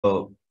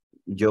So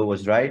Joe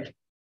was right.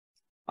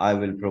 I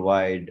will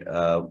provide,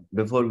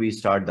 before we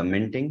start the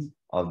minting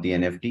of the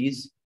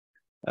NFTs,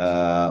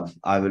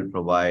 I will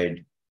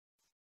provide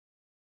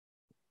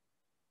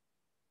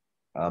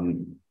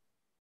um,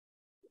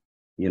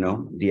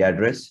 the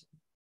address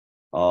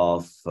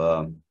of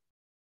our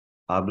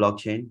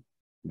blockchain,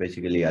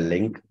 basically a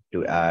link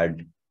to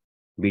add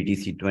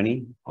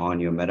BTC20 on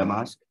your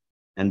MetaMask.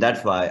 And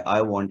that's why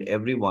I want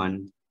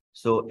everyone.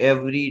 So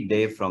every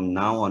day from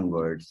now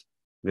onwards,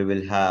 we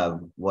will have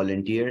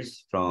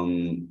volunteers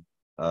from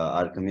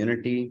our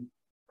community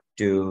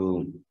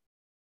to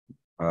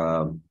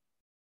uh,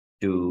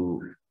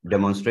 to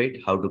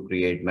demonstrate how to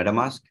create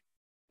MetaMask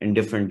in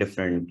different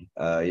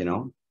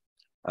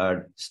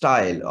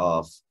style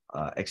of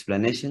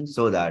explanation,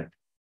 so that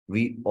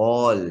we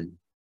all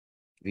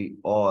we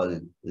all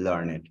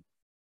learn it.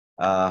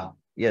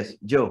 Yes,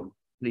 Joe,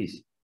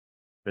 please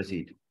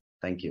proceed.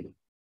 Thank you.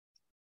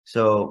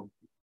 So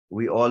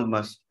we all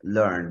must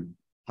learn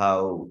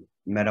how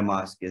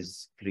MetaMask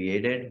is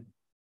created,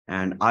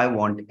 and I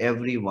want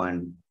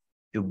everyone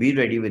to be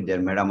ready with their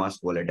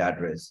MetaMask wallet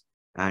address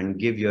and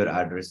give your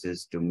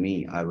addresses to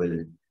me. I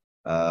will.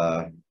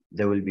 Uh,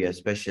 there will be a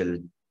special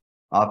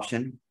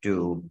option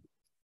to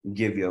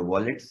give your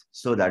wallets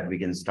so that we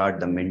can start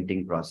the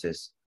minting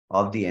process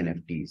of the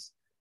NFTs.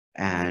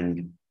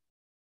 And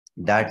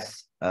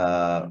that's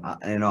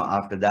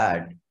after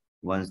that,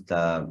 once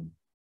the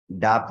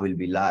dApp will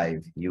be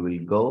live, you will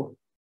go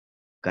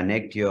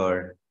connect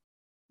your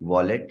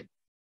wallet,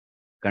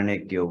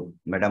 connect your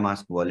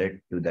MetaMask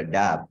wallet to the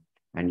dApp,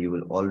 and you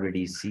will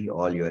already see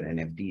all your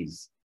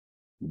NFTs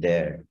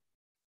there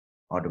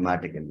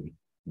automatically,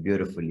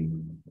 beautifully,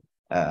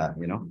 uh,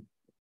 you know,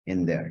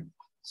 in there.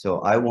 So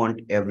I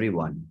want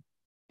everyone,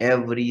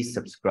 every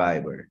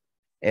subscriber,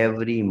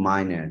 every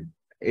miner.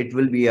 It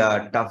will be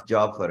a tough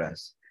job for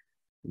us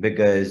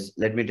because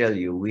let me tell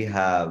you, we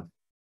have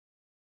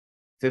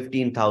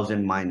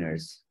 15,000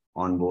 miners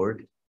on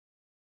board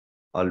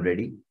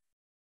already.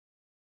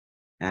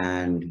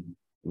 And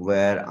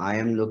where I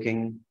am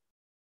looking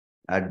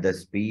at the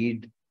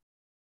speed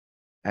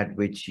at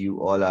which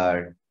you all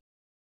are,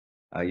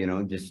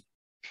 just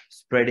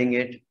spreading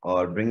it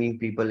or bringing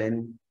people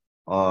in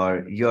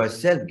or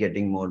yourself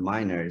getting more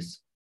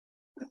miners,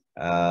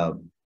 uh,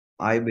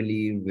 I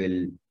believe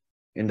will,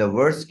 in the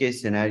worst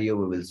case scenario,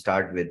 we will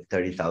start with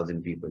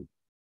 30,000 people.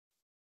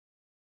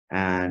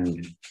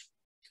 And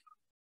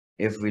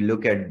if we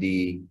look at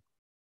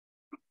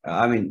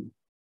I mean,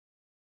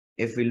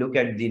 if we look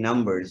at the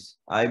numbers,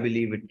 I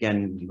believe it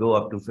can go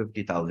up to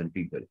 50,000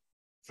 people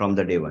from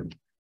the day one.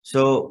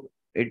 So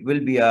it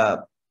will be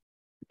a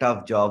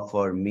tough job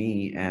for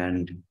me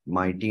and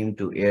my team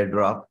to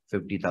airdrop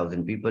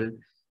 50,000 people.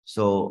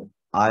 So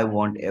I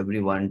want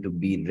everyone to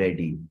be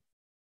ready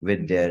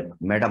with their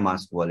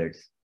MetaMask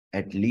wallets,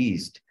 at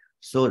least,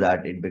 so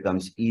that it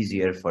becomes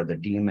easier for the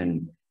team.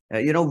 And,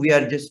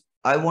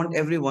 I want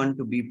everyone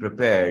to be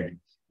prepared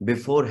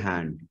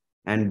beforehand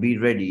and be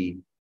ready,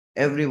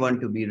 everyone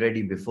to be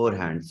ready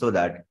beforehand, so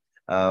that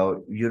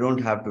you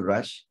don't have to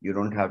rush, you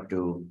don't have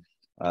to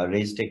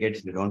raise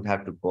tickets, you don't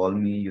have to call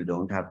me, you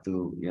don't have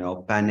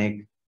to,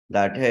 panic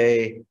that,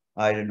 hey,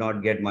 I did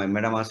not get my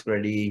MetaMask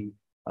ready.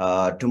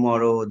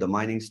 Tomorrow the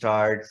mining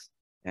starts,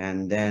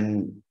 and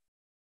then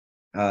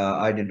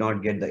I did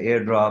not get the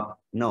airdrop.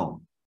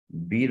 No,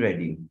 be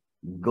ready.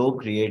 Go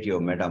create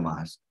your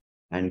MetaMask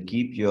and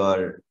keep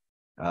your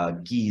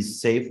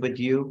keys safe with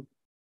you,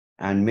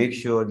 and make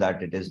sure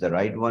that it is the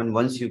right one.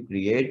 Once you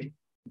create,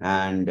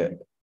 and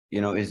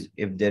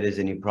if there is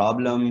any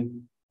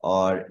problem,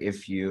 or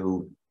if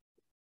you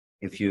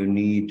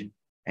need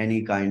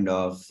any kind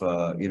of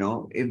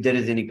if there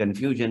is any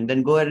confusion,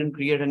 then go ahead and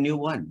create a new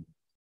one.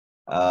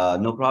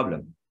 No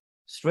problem.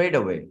 Straight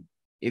away,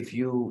 if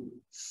you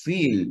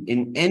feel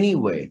in any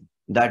way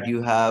that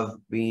you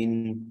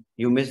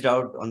missed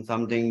out on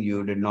something,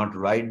 you did not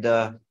write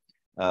the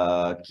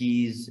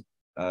keys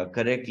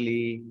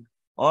correctly,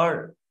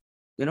 or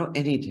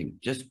anything,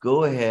 just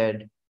go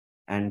ahead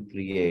and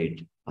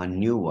create a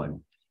new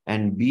one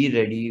and be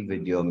ready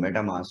with your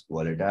MetaMask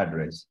wallet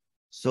address,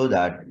 so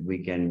that we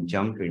can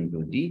jump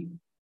into the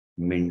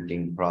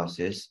minting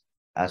process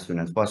as soon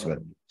as possible.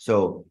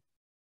 So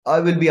I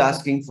will be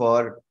asking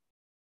for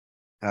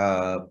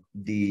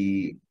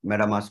the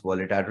MetaMask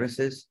wallet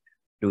addresses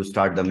to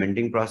start the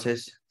minting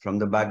process from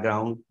the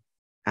background,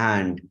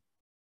 and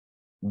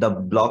the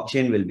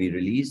blockchain will be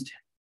released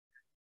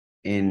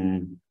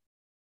in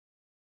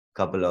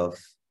couple of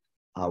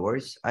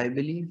hours, I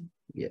believe.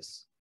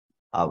 Yes,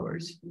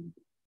 hours.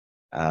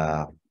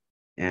 Uh,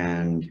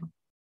 and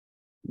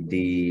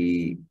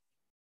the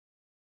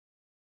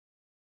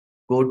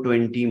Code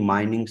 20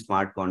 mining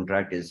smart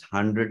contract is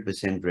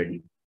 100%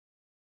 ready.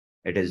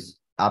 It is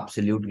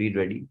absolutely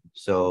ready.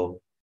 So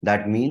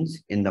that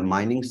means in the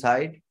mining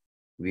side,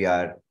 we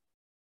are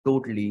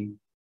totally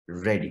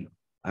ready.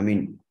 I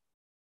mean,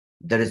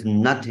 there is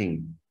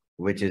nothing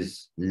which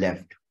is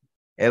left.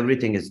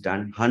 Everything is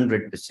done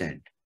 100%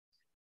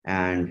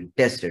 and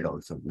tested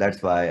also.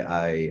 That's why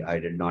I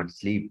did not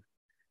sleep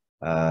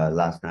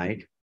last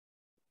night,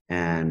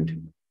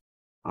 and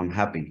I'm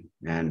happy.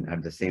 And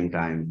at the same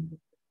time,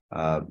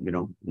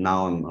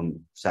 now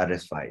I'm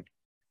satisfied.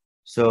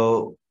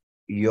 So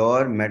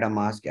your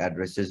MetaMask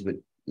addresses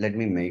will, let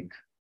me make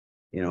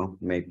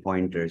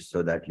pointers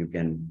so that you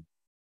can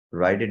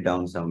write it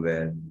down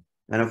somewhere.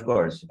 And of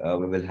course,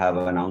 we will have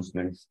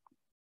announcements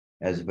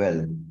as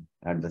well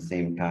at the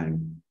same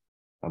time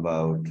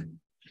about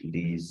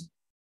these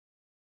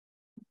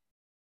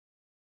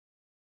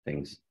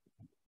things.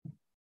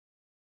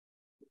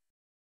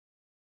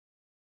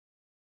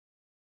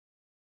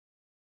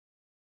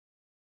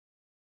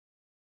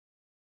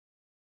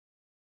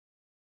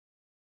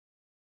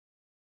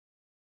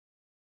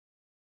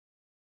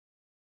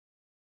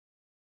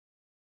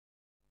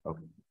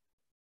 Okay,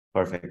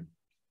 perfect.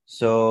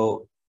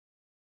 So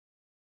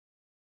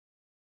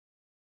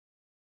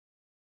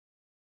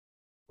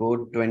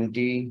code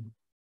 20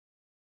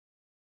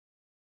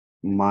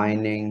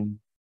 mining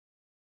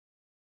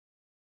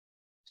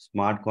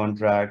smart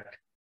contract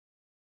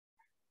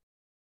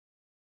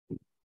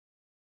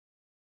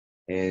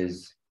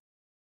is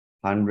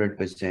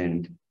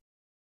 100%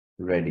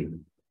 ready.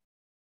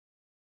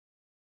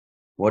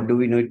 What do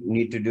we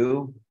need to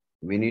do?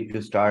 We need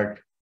to start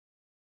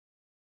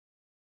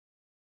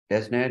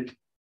testnet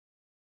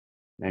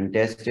and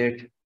test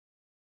it,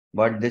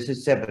 but this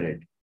is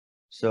separate.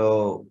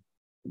 So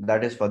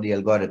that is for the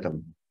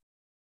algorithm.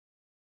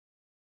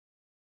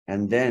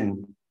 And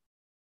then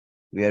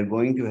we are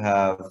going to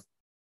have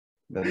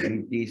the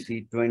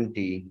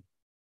BTC20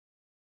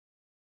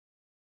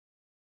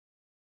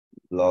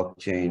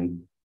 blockchain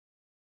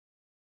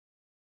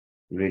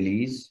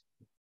release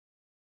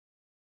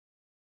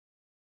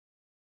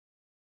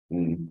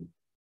in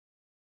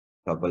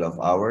a couple of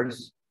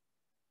hours,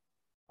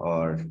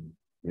 or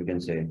you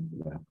can say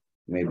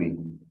maybe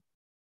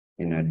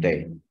in a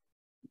day.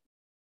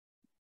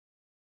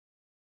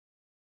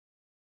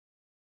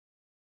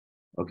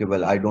 Okay,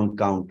 well, I don't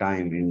count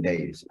time in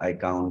days. I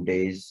count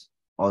days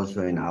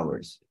also in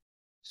hours.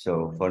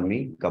 So for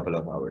me, couple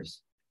of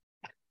hours.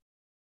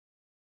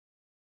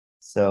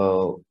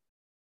 So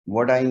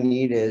what I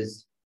need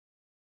is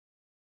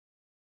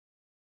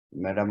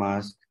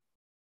MetaMask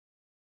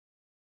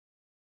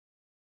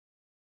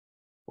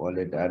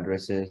wallet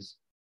addresses.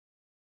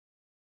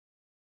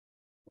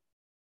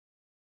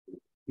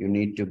 You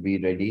need to be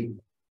ready.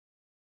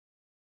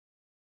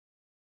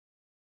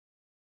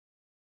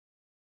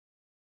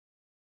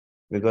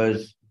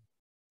 Because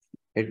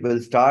it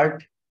will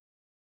start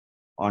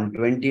on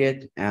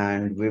 20th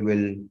and we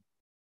will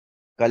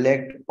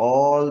collect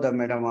all the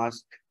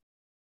MetaMask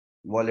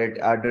wallet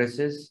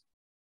addresses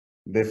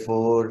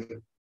before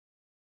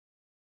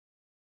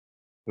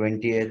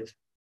 20th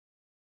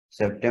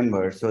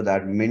September so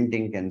that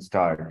minting can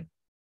start.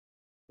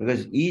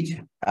 Because each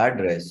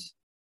address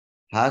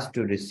has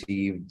to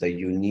receive the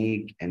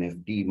unique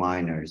NFT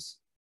miners.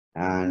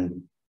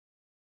 And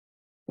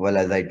well,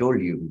 as I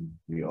told you,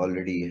 we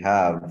already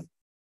have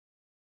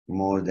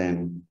more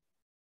than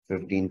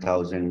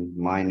 15,000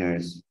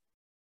 miners,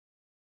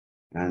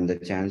 and the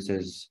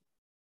chances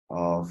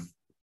of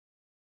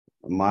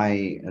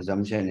my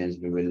assumption is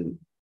we will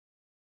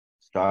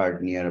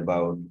start near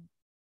about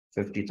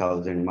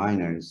 50,000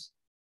 miners.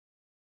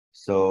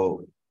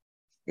 So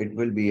it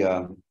will be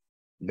a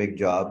big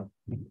job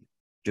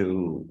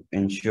to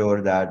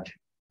ensure that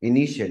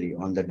initially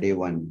on the day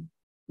one,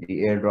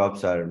 the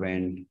airdrops are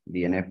when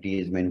the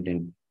NFT is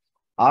minted.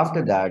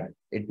 After that,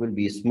 it will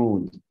be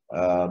smooth.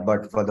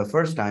 But for the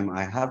first time,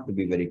 I have to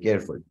be very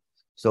careful.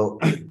 So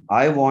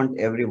I want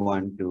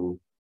everyone to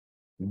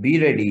be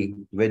ready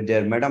with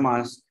their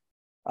MetaMask.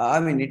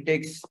 I mean, it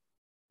takes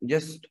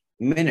just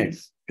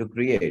minutes to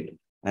create.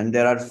 And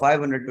there are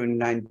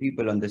 529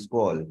 people on this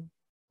call.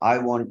 I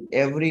want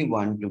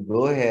everyone to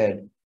go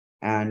ahead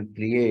and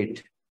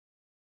create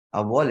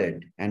a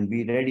wallet and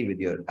be ready with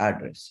your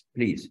address.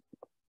 Please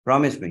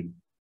promise me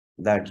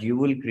that you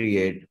will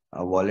create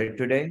a wallet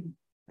today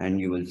and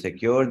you will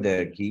secure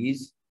their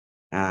keys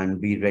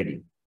and be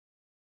ready.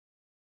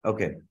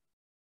 Okay.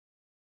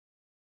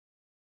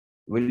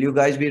 Will you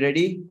guys be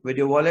ready with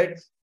your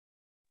wallets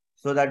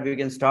so that we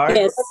can start?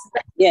 Yes,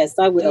 yes,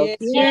 I will. Yes,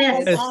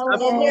 Yes, yes, I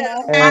will.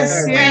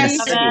 yes,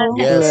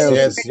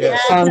 Yes,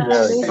 Yes,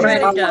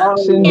 ready, God.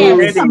 yes,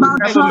 Ready.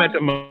 about Have a time.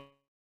 MetaMask.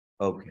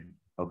 Okay.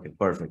 Okay.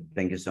 Perfect.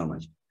 Thank you so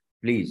much.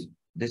 Please,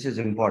 this is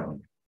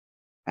important.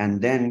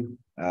 And then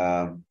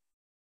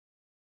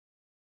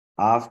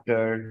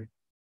after,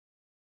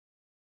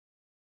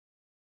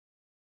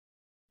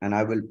 and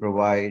I will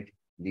provide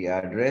the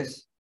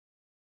address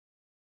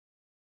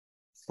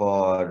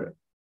for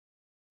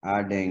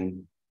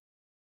adding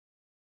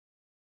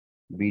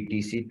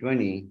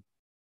BTC20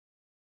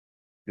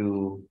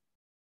 to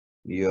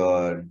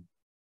your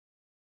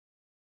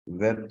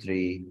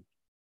Web3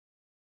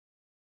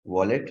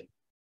 wallet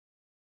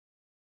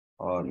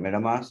or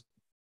MetaMask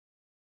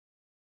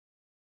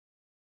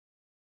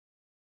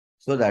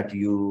so that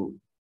you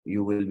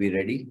will be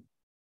ready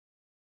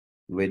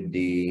with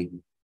the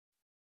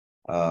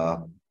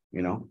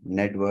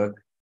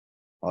network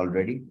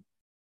already.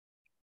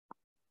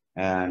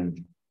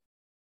 And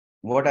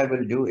what I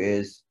will do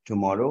is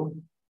tomorrow,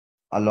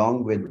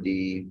 along with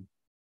the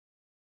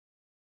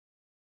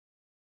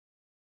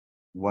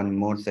one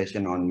more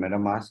session on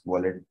MetaMask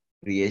wallet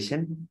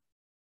creation,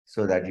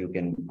 so that you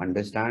can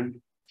understand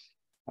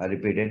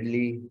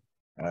repeatedly,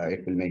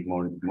 it will make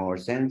more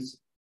sense.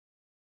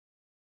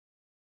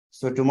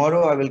 So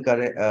tomorrow I will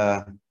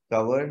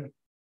cover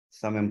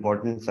some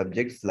important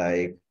subjects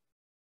like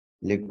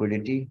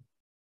liquidity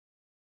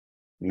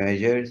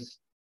measures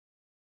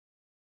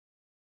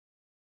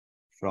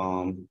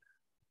from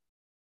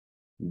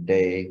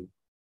day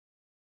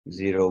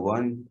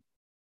 01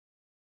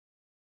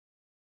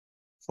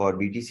 for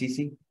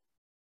BTCC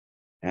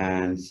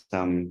and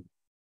some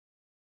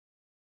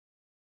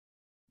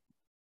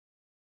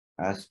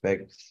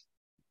aspects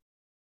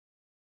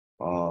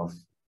of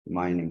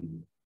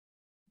mining.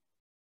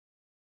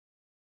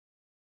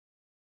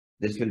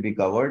 This will be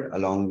covered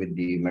along with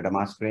the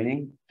MetaMask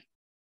training,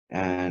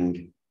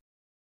 and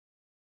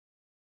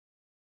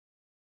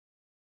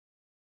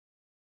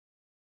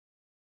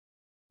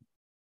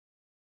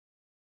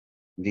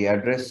the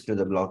address to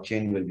the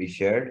blockchain will be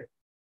shared,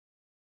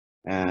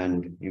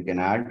 and you can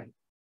add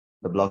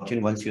the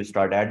blockchain. Once you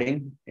start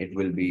adding, it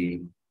will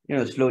be,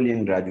 slowly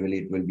and gradually,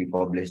 it will be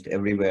published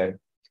everywhere.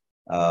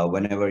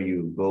 Whenever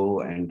you go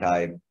and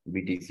type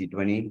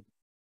BTC20,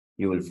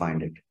 you will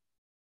find it.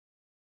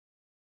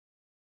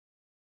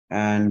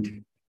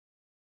 And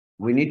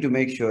we need to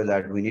make sure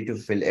that we need to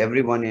fill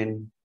everyone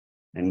in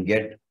and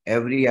get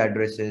every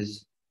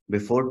addresses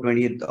before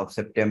 20th of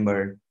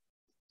September.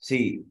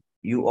 See,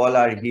 you all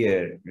are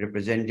here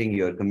representing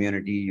your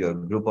community, your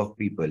group of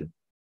people.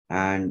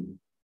 And,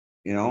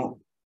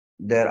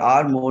 there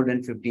are more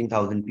than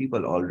 15,000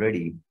 people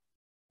already,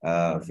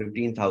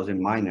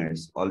 15,000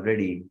 miners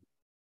already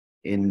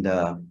in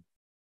the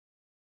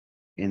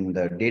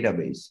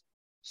database.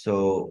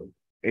 So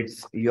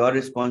it's your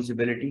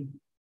responsibility,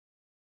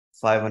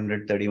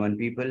 531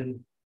 people.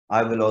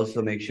 I will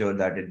also make sure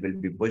that it will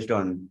be pushed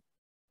on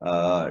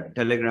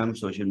Telegram,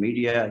 social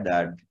media,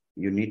 that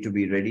you need to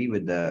be ready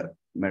with the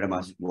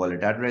MetaMask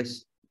wallet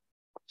address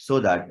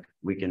so that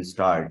we can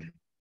start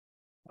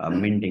a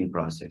minting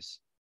process.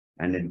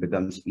 And it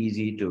becomes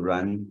easy to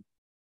run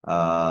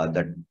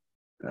the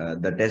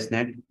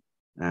testnet.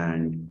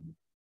 And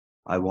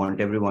I want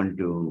everyone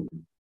to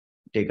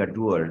take a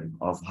tour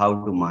of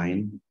how to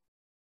mine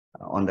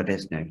on the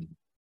testnet,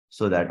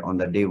 so that on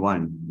the day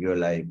one, you're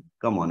like,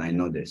 come on, I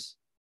know this.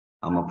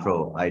 I'm a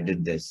pro. I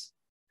did this.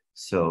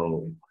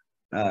 So,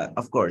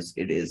 of course,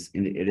 it is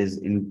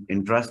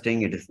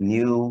interesting. It is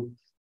new.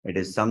 It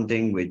is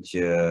something which,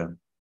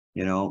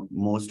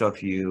 most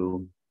of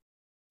you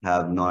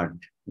have not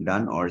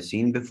done or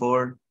seen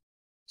before.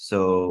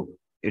 So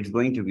it's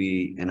going to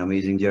be an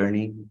amazing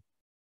journey,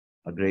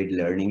 a great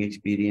learning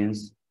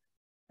experience.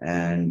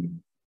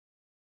 And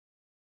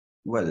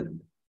well,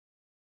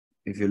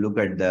 if you look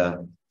at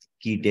the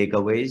key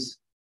takeaways,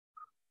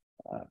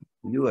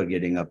 you are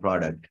getting a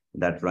product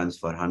that runs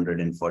for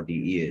 140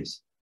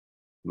 years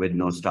with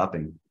no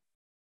stopping.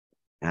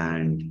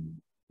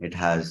 And it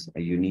has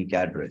a unique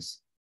address,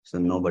 so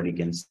nobody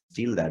can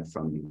steal that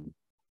from you.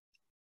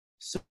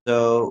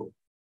 So,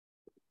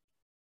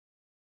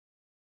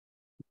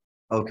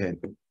 okay.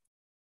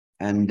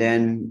 And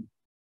then,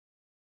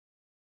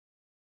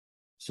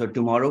 so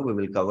tomorrow we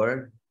will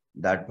cover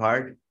that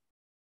part,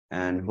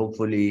 and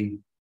hopefully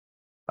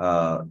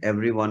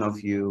every one of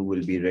you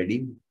will be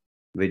ready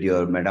with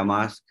your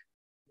MetaMask,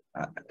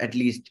 at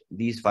least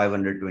these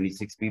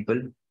 526 people.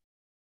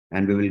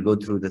 And we will go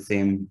through the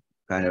same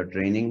kind of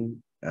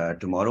training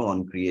tomorrow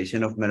on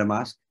creation of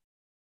MetaMask.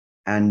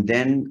 And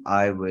then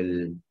I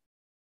will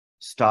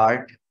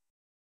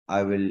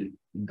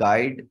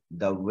guide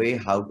the way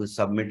how to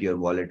submit your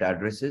wallet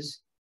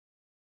addresses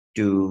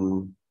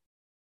to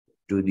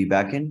the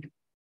backend,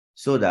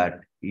 so that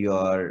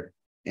your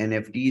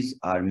NFTs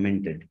are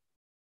minted.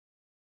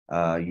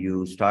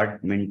 You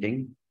start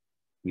minting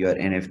your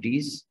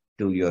NFTs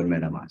to your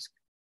MetaMask.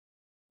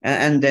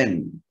 And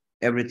then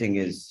everything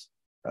is,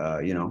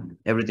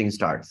 everything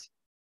starts,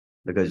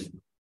 because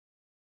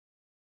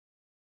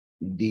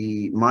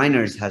the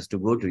miners has to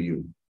go to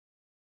you,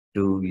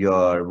 to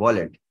your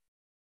wallet.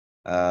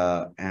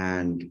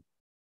 And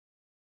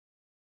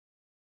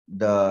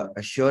the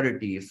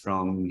surety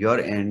from your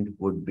end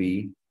would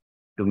be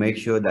to make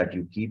sure that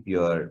you keep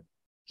your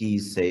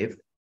keys safe.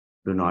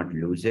 Do not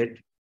lose it.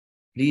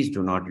 Please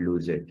do not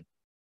lose it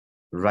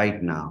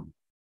right now,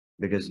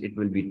 because it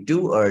will be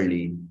too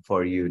early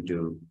for you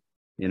to,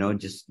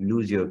 just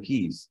lose your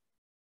keys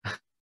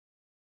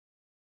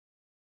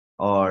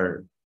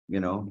or,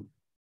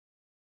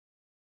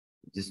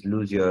 just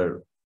lose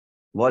your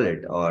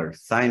wallet or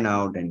sign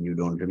out and you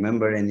don't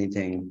remember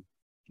anything,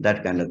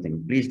 that kind of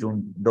thing. Please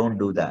don't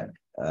do that.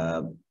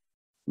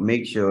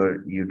 Make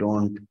sure you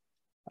don't.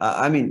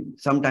 I mean,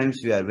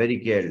 sometimes we are very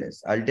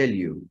careless. I'll tell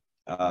you,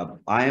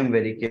 I am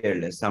very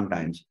careless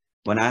sometimes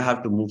when I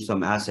have to move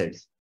some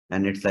assets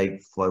and it's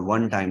like for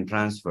one-time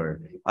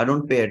transfer. I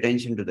don't pay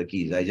attention to the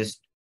keys. I just,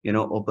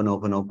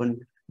 open.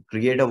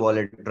 create a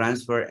wallet,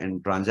 transfer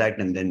and transact,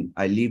 and then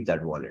I leave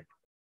that wallet.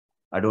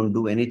 I don't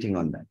do anything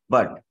on that.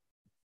 But,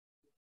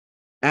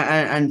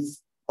 and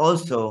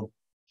also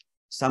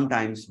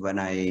sometimes when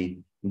I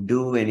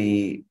do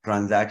any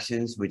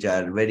transactions which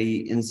are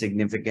very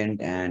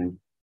insignificant and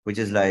which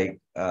is like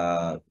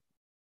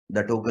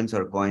the tokens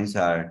or coins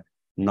are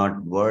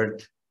not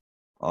worth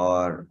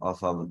or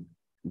of a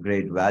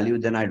great value,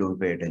 then I don't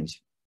pay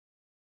attention.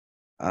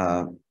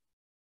 And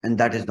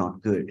that is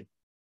not good.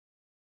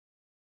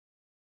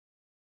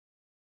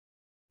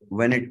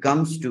 When it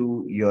comes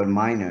to your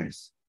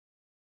miners,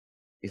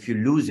 if you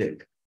lose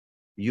it,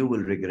 you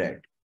will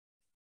regret,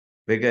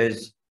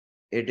 because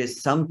it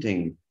is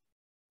something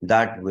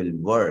that will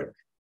work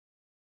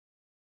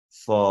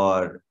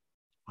for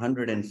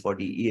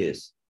 140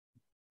 years.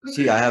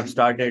 See, I have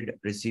started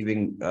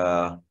receiving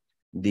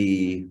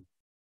the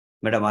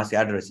MetaMask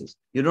addresses.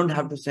 You don't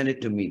have to send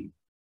it to me.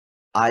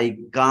 I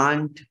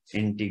can't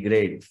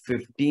integrate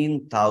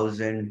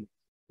 15,000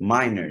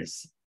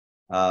 miners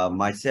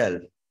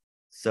myself.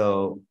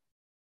 So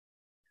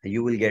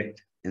you will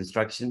get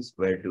instructions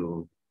where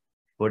to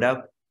put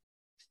up.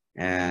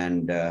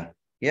 And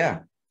yeah,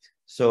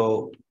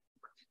 so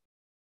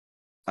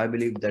I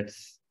believe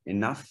that's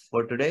enough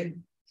for today.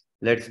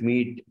 Let's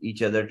meet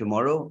each other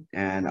tomorrow,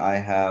 and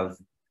I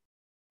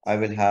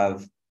will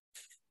have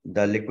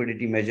the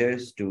liquidity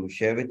measures to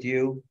share with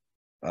you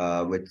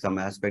with some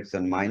aspects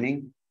on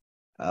mining.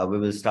 We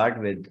will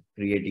start with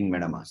creating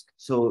MetaMask.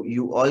 So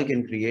you all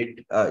can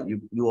create,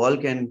 you all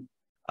can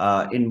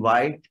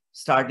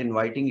start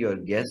inviting your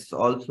guests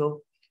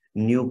also,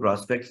 new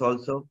prospects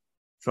also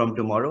from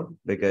tomorrow,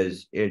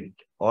 because it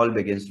all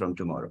begins from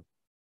tomorrow.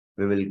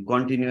 We will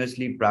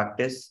continuously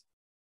practice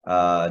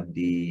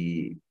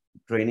the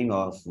training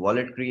of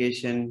wallet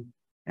creation,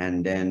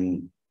 and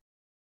then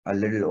a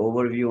little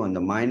overview on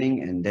the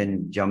mining, and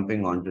then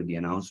jumping onto the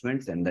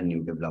announcements and the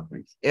new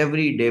developments.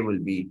 Every day will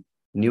be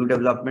new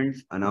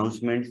developments,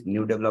 announcements,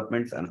 new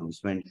developments,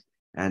 announcements,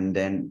 and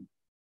then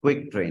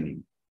quick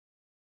training.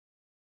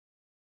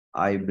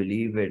 I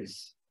believe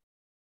it's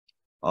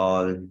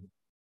all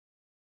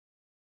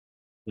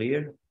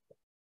clear.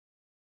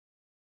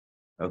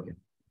 Okay.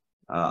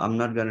 I'm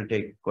not going to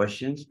take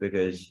questions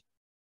because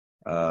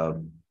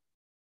the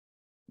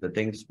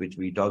things which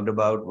we talked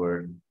about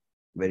were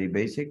very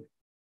basic.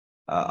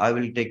 I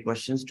will take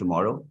questions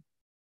tomorrow.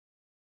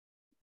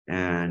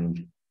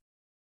 And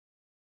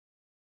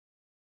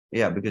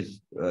yeah,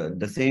 because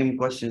the same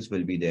questions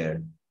will be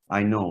there.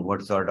 I know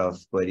what sort of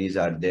queries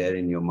are there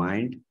in your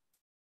mind.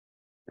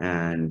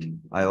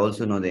 And I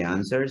also know the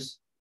answers.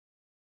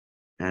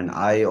 And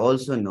I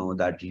also know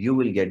that you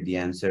will get the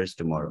answers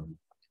tomorrow.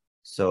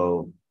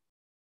 So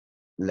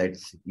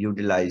let's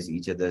utilize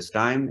each other's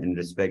time and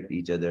respect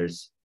each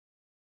other's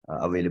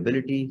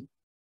availability.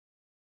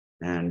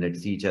 And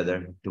let's see each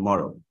other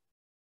tomorrow.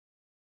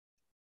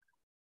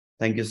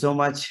 Thank you so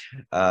much.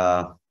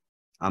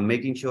 I'm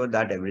making sure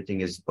that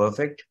everything is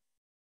perfect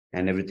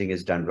and everything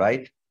is done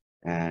right.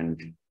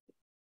 And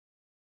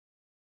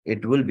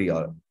it will be,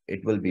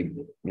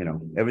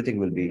 everything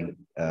will be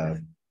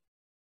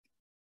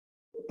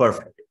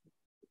perfect.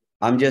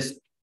 I'm just,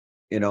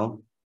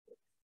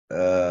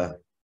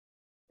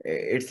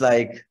 it's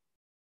like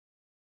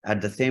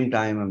at the same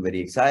time, I'm very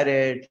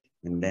excited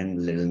and then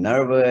a little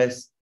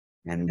nervous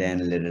and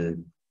then a little,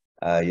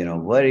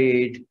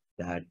 worried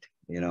that,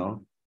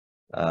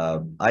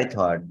 I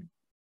thought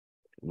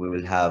we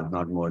will have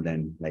not more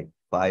than like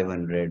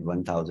 500,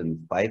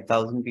 1,000,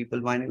 5,000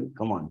 people mining.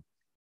 Come on.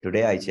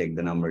 Today I checked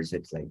the numbers.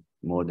 It's like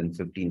more than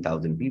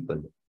 15,000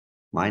 people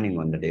mining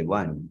on the day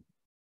one.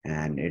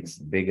 And it's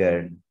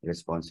bigger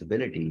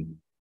responsibility.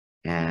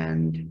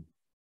 And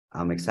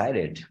I'm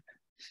excited.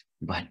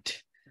 But,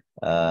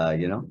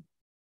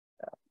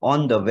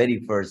 on the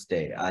very first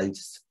day, I'll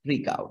just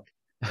freak out.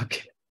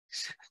 Okay.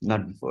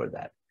 Not before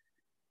that.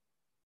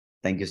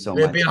 Thank you so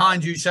much. We're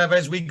behind you,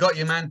 Shavez. We got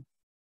you, man.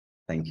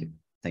 Thank you.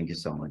 Thank you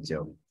so much,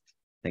 Joe.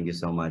 Thank you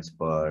so much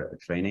for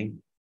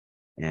training.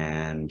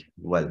 And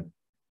well,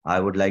 I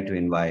would like to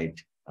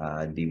invite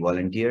the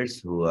volunteers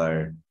who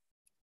are,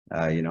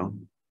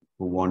 who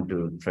want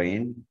to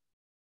train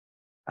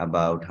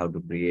about how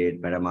to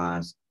create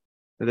MetaMask,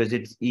 because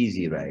it's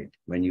easy, right?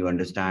 When you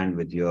understand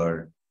with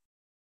your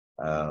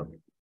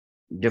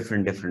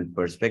different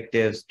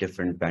perspectives,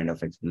 different kind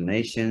of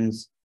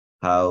explanations,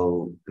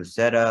 how to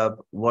set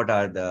up, what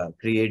are the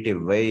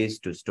creative ways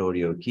to store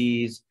your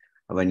keys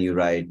when you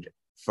write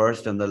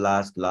first on the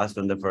last, last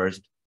on the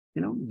first,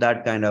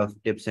 that kind of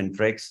tips and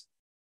tricks.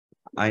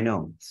 I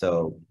know.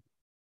 So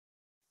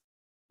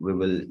we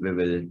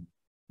will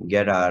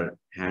get our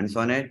hands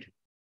on it,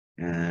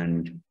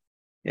 and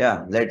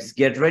yeah, let's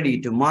get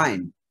ready to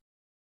mine.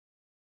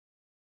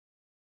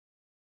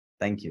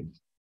 Thank you.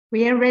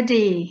 We are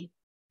ready.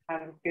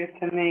 Sounds good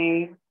to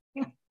me.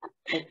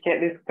 Let's get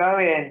this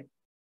going.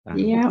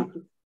 Yeah.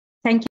 Thank you.